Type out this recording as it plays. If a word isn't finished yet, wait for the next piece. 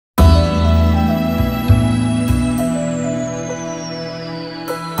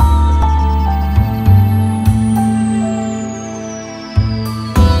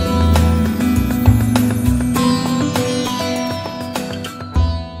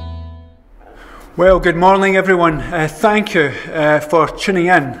Well, good morning, everyone. Thank you for tuning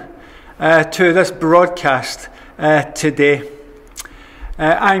in to this broadcast today.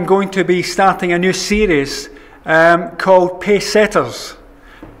 I'm going to be starting a new series called Pacesetters.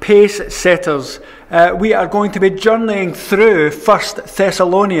 Pacesetters. We are going to be journeying through 1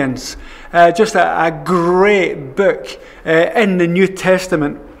 Thessalonians, just a great book in the New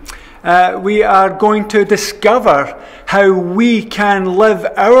Testament. We are going to discover how we can live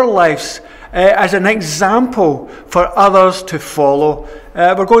our lives as an example for others to follow.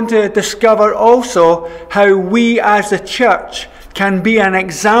 We're going to discover also how we as the church can be an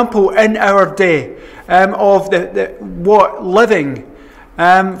example in our day of what living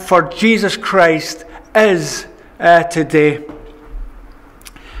for Jesus Christ is today.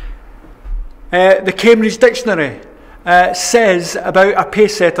 The Cambridge Dictionary says about a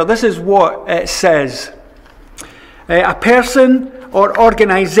pacesetter, this is what it says. A person or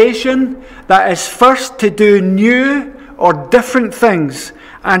organisation that is first to do new or different things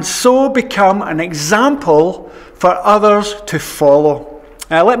and so become an example for others to follow.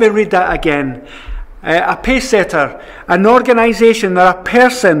 Let me read that again. A pacesetter, an organisation or a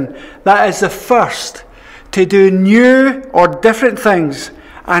person that is the first to do new or different things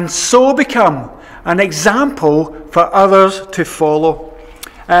and so become an example for others to follow.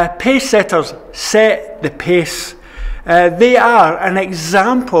 Pacesetters set the pace. They are an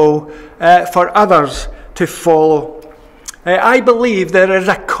example for others to follow. I believe there is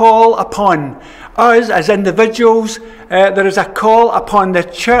a call upon us as individuals, there is a call upon the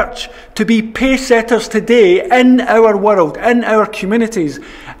church to be pacesetters today in our world, in our communities,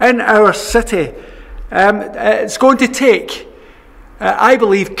 in our city. It's going to take, I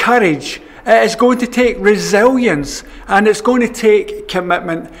believe, courage. It's going to take resilience, and it's going to take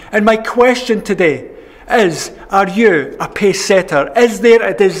commitment. And my question today is, are you a pacesetter? Is there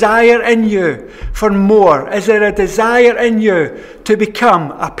a desire in you for more? Is there a desire in you to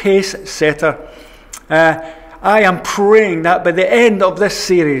become a pacesetter? I am praying that by the end of this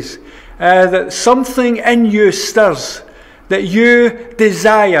series, that something in you stirs, that you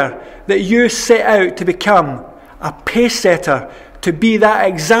desire, that you set out to become a pacesetter, to be that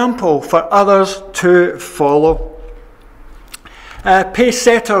example for others to follow.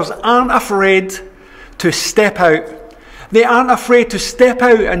 Pacesetters aren't afraid to step out. They aren't afraid to step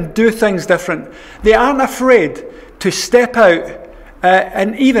out and do things different. They aren't afraid to step out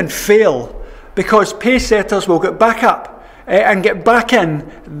and even fail, because pacesetters will get back up and get back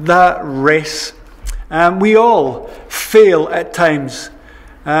in that race. We all fail at times,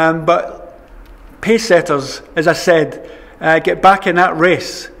 but pacesetters, as I said, get back in that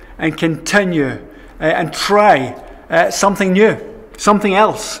race and continue and try something new, something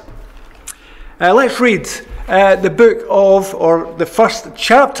else. Let's read the book of, or the first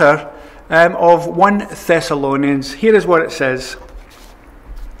chapter of 1 Thessalonians. Here is what it says.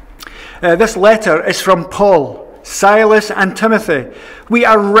 This letter is from Paul, Silas and Timothy. We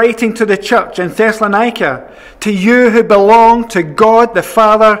are writing to the church in Thessalonica, to you who belong to God the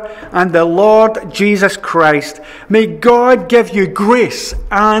Father and the Lord Jesus Christ. May God give you grace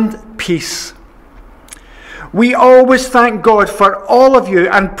and peace. We always thank God for all of you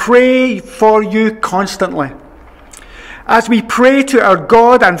and pray for you constantly. As we pray to our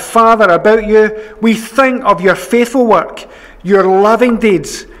God and Father about you, we think of your faithful work, your loving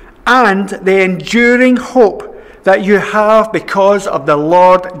deeds, and the enduring hope that you have because of the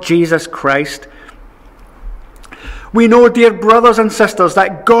Lord Jesus Christ. We know, dear brothers and sisters,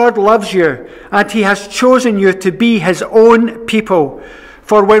 that God loves you and He has chosen you to be His own people.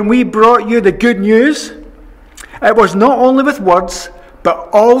 For when we brought you the good news, it was not only with words, but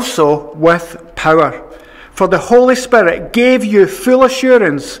also with power. For the Holy Spirit gave you full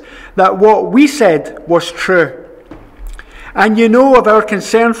assurance that what we said was true. And you know of our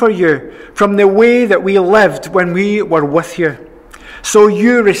concern for you from the way that we lived when we were with you. So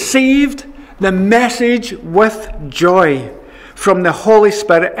you received the message with joy from the Holy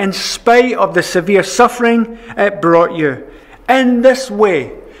Spirit in spite of the severe suffering it brought you. In this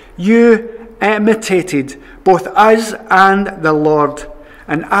way, you imitated both us and the Lord,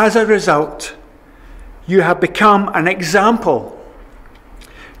 and as a result, you have become an example.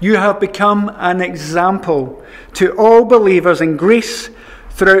 You have become an example to all believers in Greece,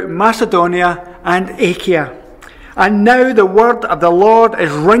 throughout Macedonia and Achaia. And now the word of the Lord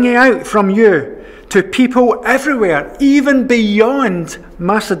is ringing out from you to people everywhere, even beyond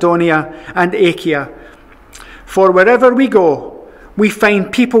Macedonia and Achaia. For wherever we go, we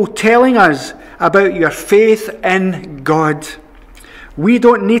find people telling us about your faith in God. We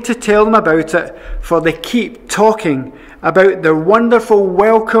don't need to tell them about it, for they keep talking about the wonderful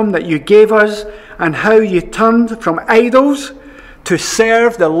welcome that you gave us and how you turned from idols to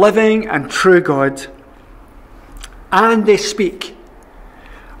serve the living and true God. And they speak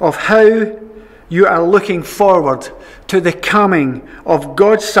of how you are looking forward to the coming of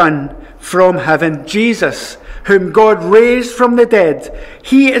God's Son from heaven, Jesus, whom God raised from the dead.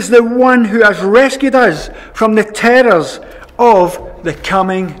 He is the one who has rescued us from the terrors of the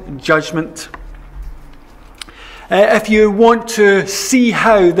coming judgment. If you want to see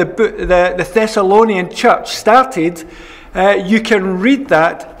how the Thessalonian church started, you can read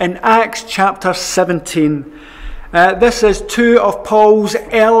that in Acts chapter 17. This is two of Paul's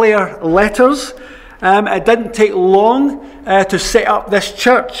earlier letters. It didn't take long to set up this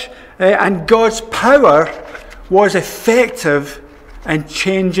church, and God's power was effective in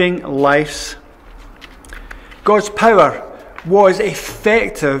changing lives. God's power was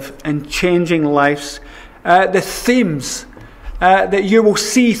effective in changing lives. The themes that you will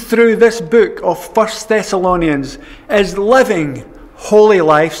see through this book of 1 Thessalonians is living holy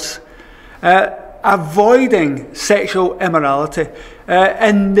lives, avoiding sexual immorality.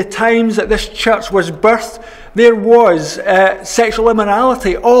 In the times that this church was birthed, there was sexual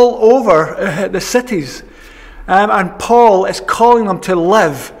immorality all over the cities. And Paul is calling them to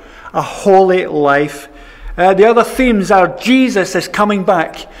live a holy life. The other themes are Jesus is coming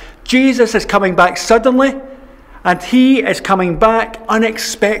back. Jesus is coming back suddenly, and he is coming back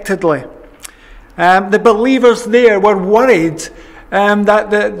unexpectedly. The believers there were worried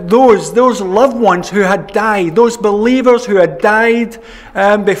that those loved ones who had died, those believers who had died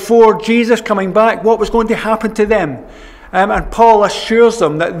before Jesus coming back, what was going to happen to them? And Paul assures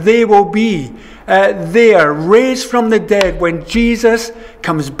them that they will be there, raised from the dead when Jesus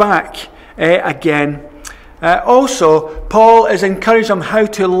comes back again. Also, Paul is encouraging them how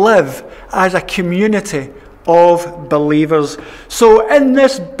to live as a community of believers. So in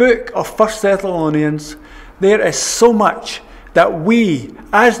this book of 1 Thessalonians, there is so much that we,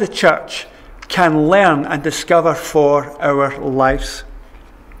 as the church, can learn and discover for our lives.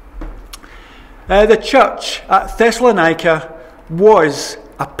 The church at Thessalonica was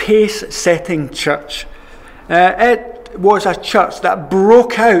a pace-setting church. It was a church that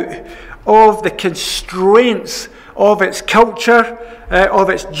broke out of the constraints of its culture, of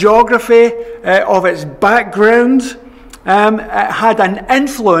its geography, of its background. It had an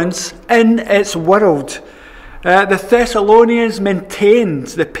influence in its world. The Thessalonians maintained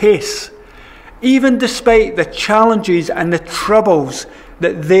the pace, even despite the challenges and the troubles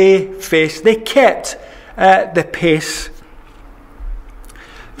that they faced. They kept the pace.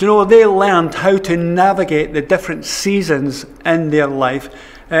 You know, they learned how to navigate the different seasons in their life.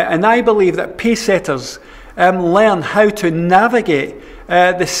 And I believe that pacesetters learn how to navigate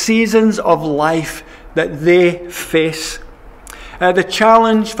the seasons of life that they face. The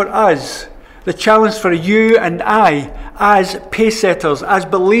challenge for us, the challenge for you and I as pacesetters, as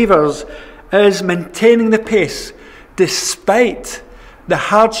believers, is maintaining the pace despite the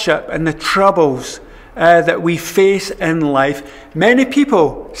hardship and the troubles that we face in life. Many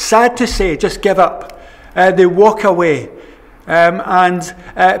people, sad to say, just give up. They walk away. And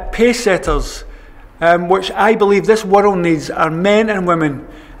pacesetters, which I believe this world needs, are men and women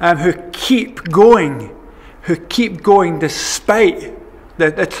who keep going despite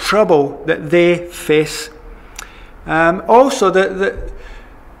the trouble that they face. Also, the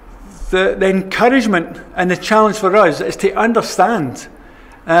encouragement and the challenge for us is to understand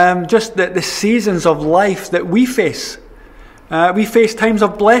just the seasons of life that we face. We face times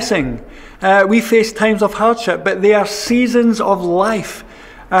of blessing. We face times of hardship, but they are seasons of life.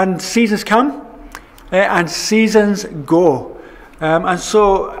 And seasons come and seasons go. And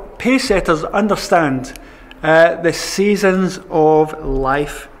so pacesetters understand the seasons of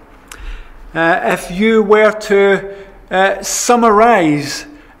life. If you were to summarize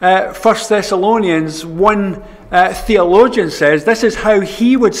 1 Thessalonians, one theologian says, this is how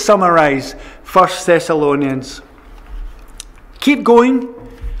he would summarize 1 Thessalonians. Keep going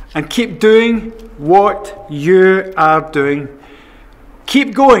and keep doing what you are doing.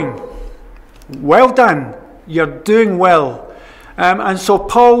 Keep going. Well done. You're doing well. And so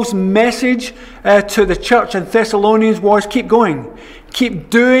Paul's message to the church in Thessalonians was keep going. Keep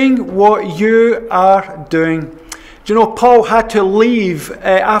doing what you are doing. Do you know, Paul had to leave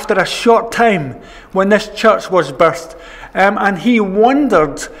after a short time when this church was birthed. And he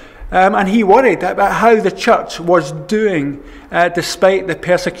wondered and he worried about how the church was doing despite the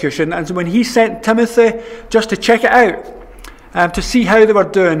persecution. And so when he sent Timothy just to check it out, to see how they were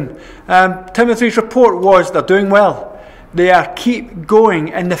doing, Timothy's report was they're doing well. They are keep going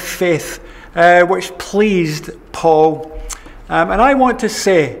in the faith, which pleased Paul. And I want to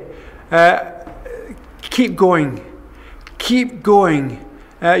say, keep going. Keep going.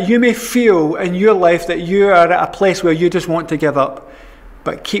 You may feel in your life that you are at a place where you just want to give up.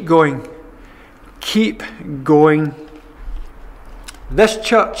 But keep going. Keep going. This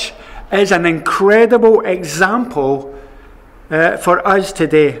church is an incredible example for us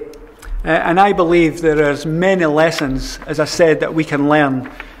today. And I believe there is many lessons, as I said, that we can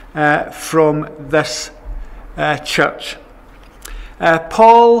learn from this church.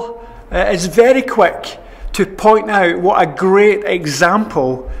 Paul is very quick to point out what a great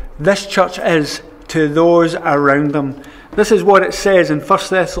example this church is to those around them. This is what it says in 1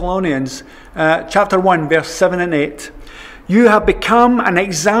 Thessalonians chapter 1, verse 7 and 8. You have become an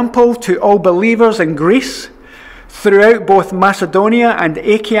example to all believers in Greece, throughout both Macedonia and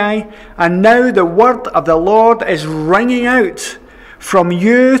Achaia, and now the word of the Lord is ringing out from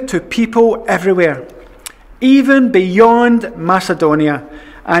you to people everywhere, even beyond Macedonia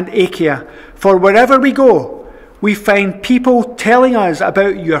and Achaia. For wherever we go, we find people telling us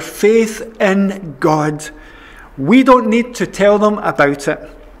about your faith in God. We don't need to tell them about it.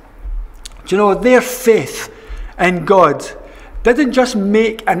 Do you know, their faith in God didn't just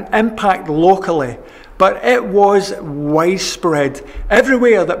make an impact locally, but it was widespread.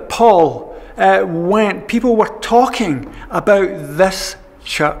 Everywhere that Paul went, people were talking about this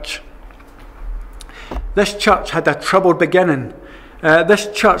church. This church had a troubled beginning.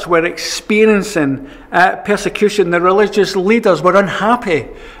 This church were experiencing persecution. The religious leaders were unhappy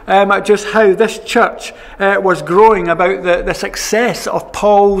at just how this church was growing, about the success of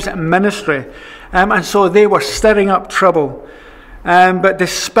Paul's ministry. And so they were stirring up trouble. But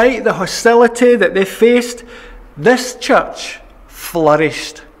despite the hostility that they faced, this church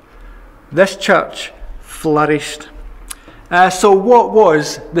flourished. This church flourished. So what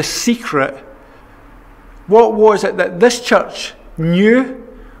was the secret? What was it that this church knew?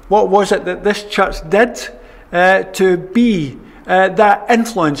 What was it that this church did to be that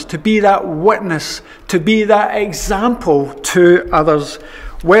influence, to be that witness, to be that example to others?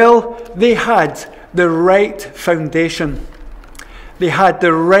 Well, they had the right foundation. They had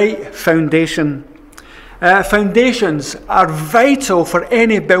the right foundation. Foundations are vital for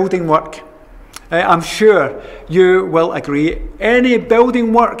any building work. I'm sure you will agree. Any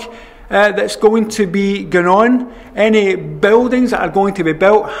building work that's going to be going on, any buildings that are going to be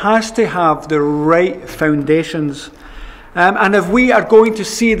built, has to have the right foundations. And if we are going to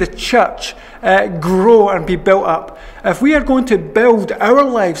see the church grow and be built up, if we are going to build our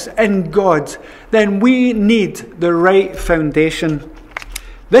lives in God, then we need the right foundation.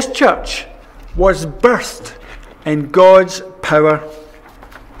 This church was birthed in God's power.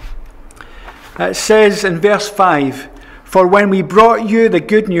 It says in verse 5, for when we brought you the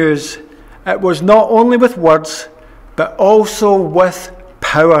good news, it was not only with words, but also with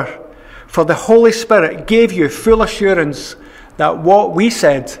power. For the Holy Spirit gave you full assurance that what we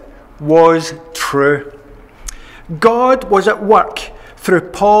said was true. God was at work through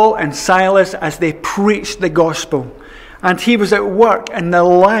Paul and Silas as they preached the gospel. And he was at work in the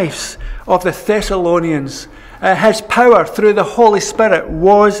lives of the Thessalonians. His power through the Holy Spirit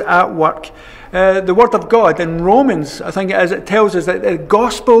was at work. The Word of God in Romans, I think it is, it tells us that the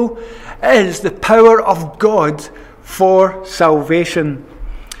gospel is the power of God for salvation.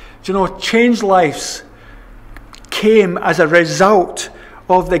 Do you know, changed lives came as a result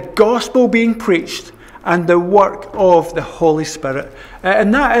of the gospel being preached and the work of the Holy Spirit.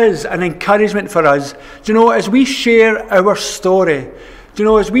 And that is an encouragement for us. Do you know, as we share our story, do you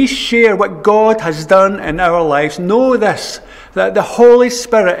know, as we share what God has done in our lives, know this, that the Holy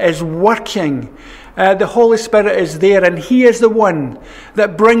Spirit is working. The Holy Spirit is there, and He is the one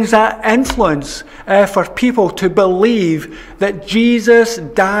that brings that influence for people to believe that Jesus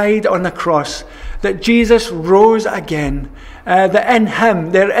died on the cross, that Jesus rose again, that in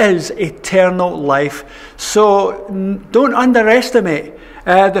Him there is eternal life. So don't underestimate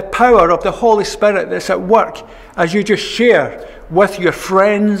the power of the Holy Spirit that's at work as you just share with your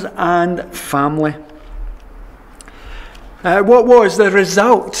friends and family. What was the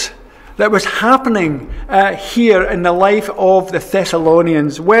result that was happening here in the life of the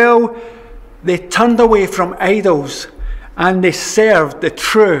Thessalonians? Well, they turned away from idols and they served the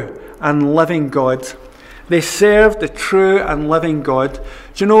true and living God. They served the true and living God.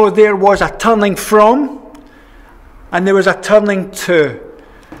 Do you know, there was a turning from and there was a turning to.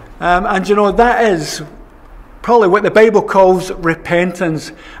 And you know, that is probably what the Bible calls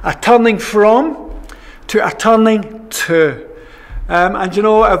repentance. A turning from to a turning to. And you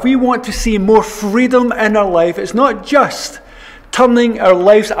know, if we want to see more freedom in our life, it's not just turning our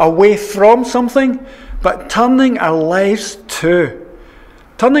lives away from something, but turning our lives to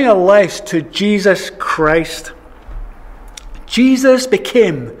Jesus Christ. Jesus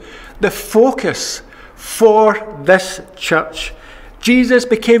became the focus for this church. Jesus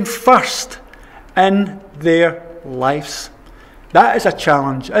became first in their lives. That is a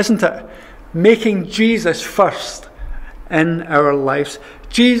challenge, isn't it? Making Jesus first in our lives.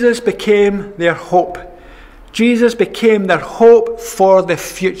 Jesus became their hope. Jesus became their hope for the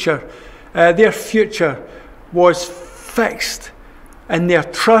future. Their future was fixed in their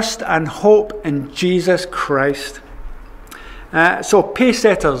trust and hope in Jesus Christ. So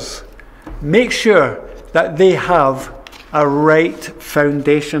Pacesetters, make sure that they have a right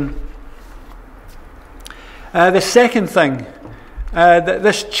foundation. The second thing that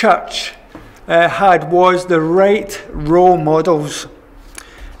this church had was the right role models.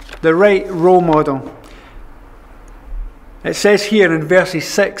 The right role model. It says here in verses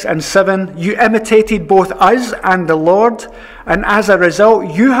 6 and 7, you imitated both us and the Lord, and as a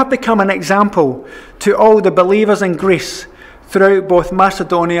result you have become an example to all the believers in Greece throughout both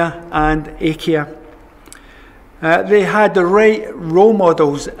Macedonia and Achaia. They had the right role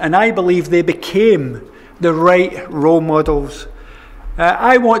models, and I believe they became the right role models.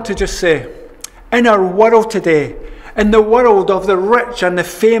 I want to just say, in our world today, in the world of the rich and the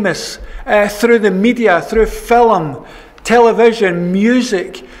famous, through the media, through film, television,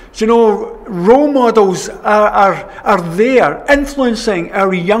 music, role models are there, influencing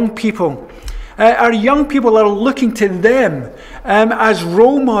our young people. Our young people are looking to them as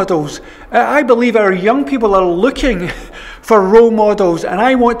role models. I believe our young people are looking for role models, and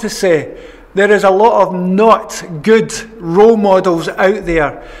I want to say there is a lot of not good role models out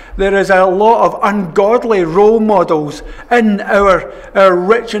there. There is a lot of ungodly role models in our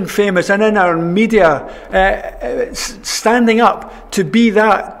rich and famous and in our media, standing up to be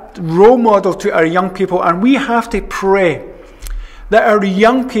that role model to our young people. And we have to pray that our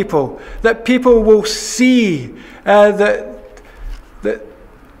young people, that people will see that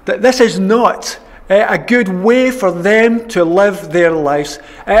this is not a good way for them to live their lives.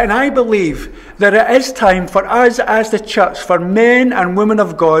 And I believe that it is time for us as the church, for men and women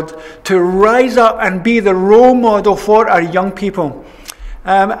of God, to rise up and be the role model for our young people.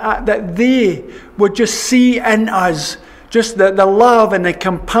 That they would just see in us just the love and the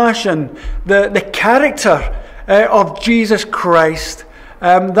compassion, the character of Jesus Christ.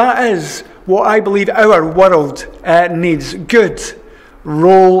 That is what I believe our world needs. Good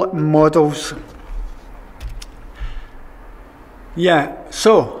role models. Yeah,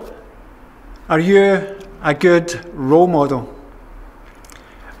 so, are you a good role model?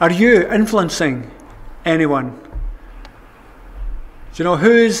 Are you influencing anyone? Do you know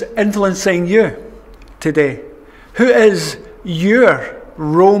who's influencing you today? Who is your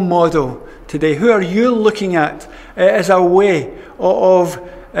role model today? Who are you looking at as a way of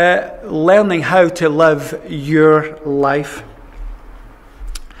learning how to live your life?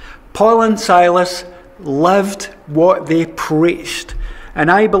 Paul and Silas lived what they preached, and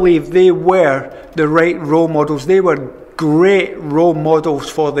I believe they were the right role models. They were great role models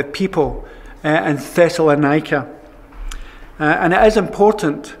for the people in Thessalonica. And it is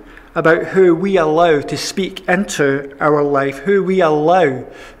important about who we allow to speak into our life, who we allow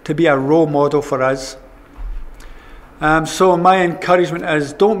to be a role model for us. So my encouragement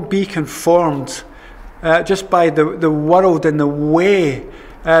is, don't be conformed just by the world and the way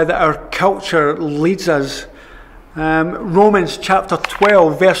that our culture leads us. Romans chapter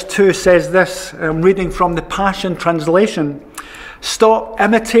 12 verse 2 says this. I'm reading from the Passion Translation. Stop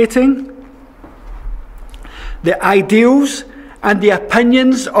imitating the ideals and the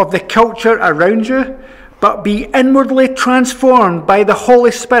opinions of the culture around you, but be inwardly transformed by the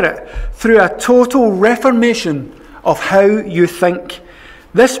Holy Spirit through a total reformation of how you think.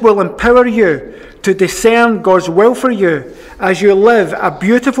 This will empower you to discern God's will for you as you live a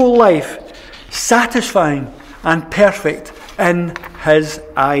beautiful life, satisfying and perfect in His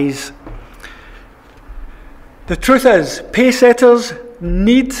eyes. The truth is, Pacesetters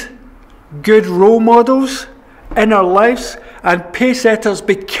need good role models in our lives, and Pacesetters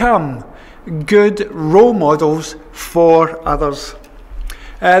become good role models for others.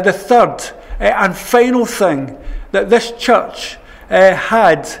 The third and final thing that this church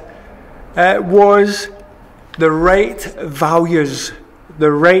had was the right values.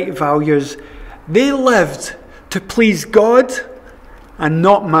 The right values. They lived to please God and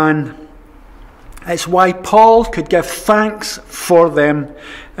not man. It's why Paul could give thanks for them.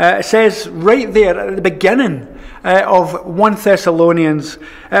 It says right there at the beginning of 1 Thessalonians,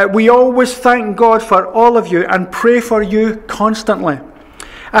 we always thank God for all of you and pray for you constantly.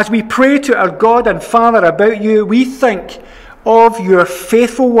 As we pray to our God and Father about you, we think of your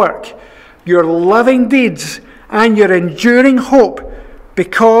faithful work, your loving deeds, and your enduring hope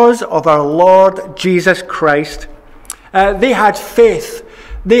because of our Lord Jesus Christ. They had faith,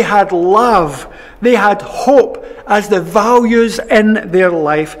 they had love, they had hope as the values in their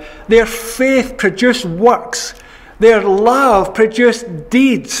life. Their faith produced works, their love produced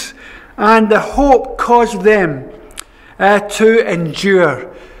deeds, and the hope caused them to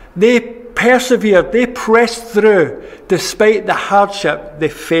endure. They persevered, they pressed through despite the hardship they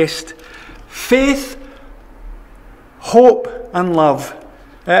faced. Faith, hope, and love.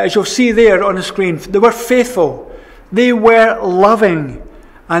 As you'll see there on the screen, they were faithful, they were loving,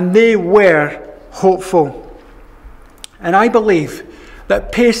 and they were hopeful. And I believe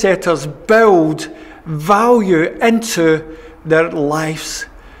that Pacesetters build value into their lives.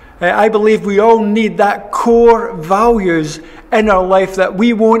 I believe we all need that core values in our life that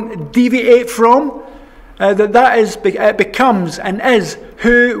we won't deviate from. It becomes and is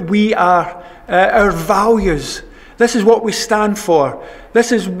who we are. Our values. This is what we stand for.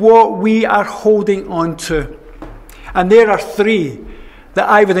 This is what we are holding on to. And there are three that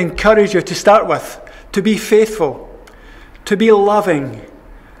I would encourage you to start with. To be faithful, to be loving,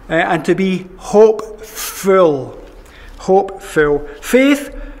 and to be hopeful. Hopeful.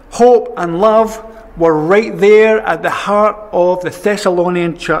 Faith, hope, and love were right there at the heart of the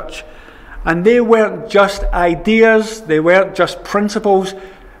Thessalonian church. And they weren't just ideas, they weren't just principles.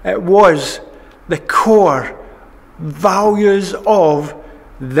 It was the core values of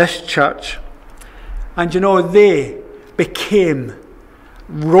this church. And they became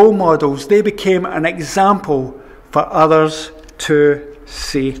role models. They became an example for others to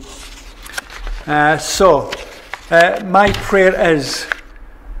see. My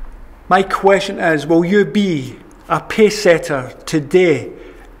question is, will you be a pacesetter today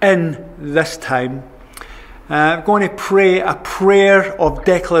in this time? I'm going to pray a prayer of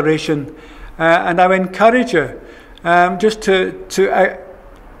declaration, and I would encourage you just to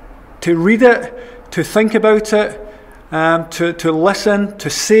read it, to think about it, to listen, to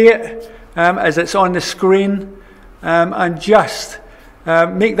say it as it's on the screen, and just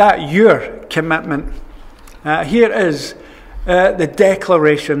make that your commitment. Here is the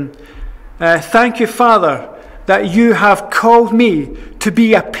declaration. Thank you, Father, that you have called me to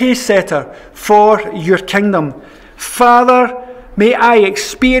be a pacesetter for your kingdom. Father, may I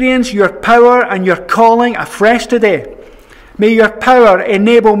experience your power and your calling afresh today. May your power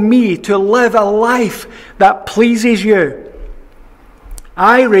enable me to live a life that pleases you.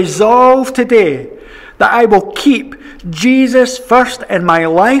 I resolve today that I will keep Jesus first in my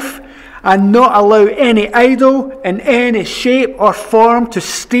life and not allow any idol in any shape or form to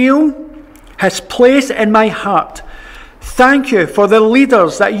steal his place in my heart. Thank you for the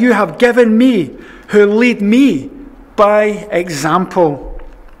leaders that you have given me who lead me by example.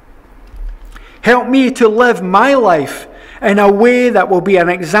 Help me to live my life in a way that will be an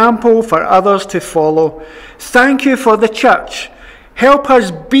example for others to follow. Thank you for the church. Help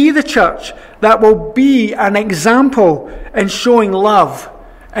us be the church that will be an example in showing love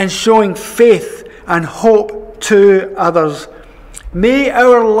and showing faith and hope to others. May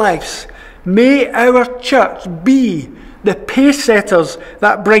our lives, may our church be the pacesetters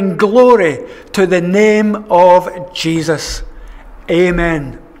that bring glory to the name of Jesus.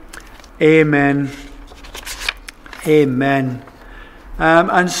 Amen. Amen. Amen.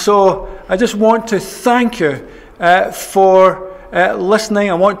 And so I just want to thank you for listening.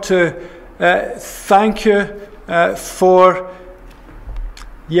 I want to thank you for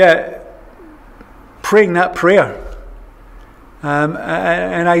praying that prayer.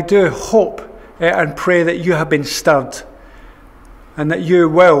 And I do hope and pray that you have been stirred and that you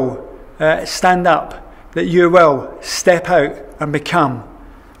will stand up, that you will step out and become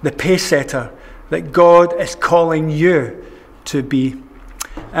the pacesetter that God is calling you to be.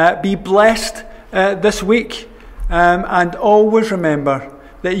 Be blessed this week, and always remember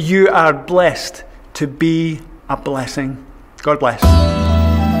that you are blessed to be a blessing. God bless.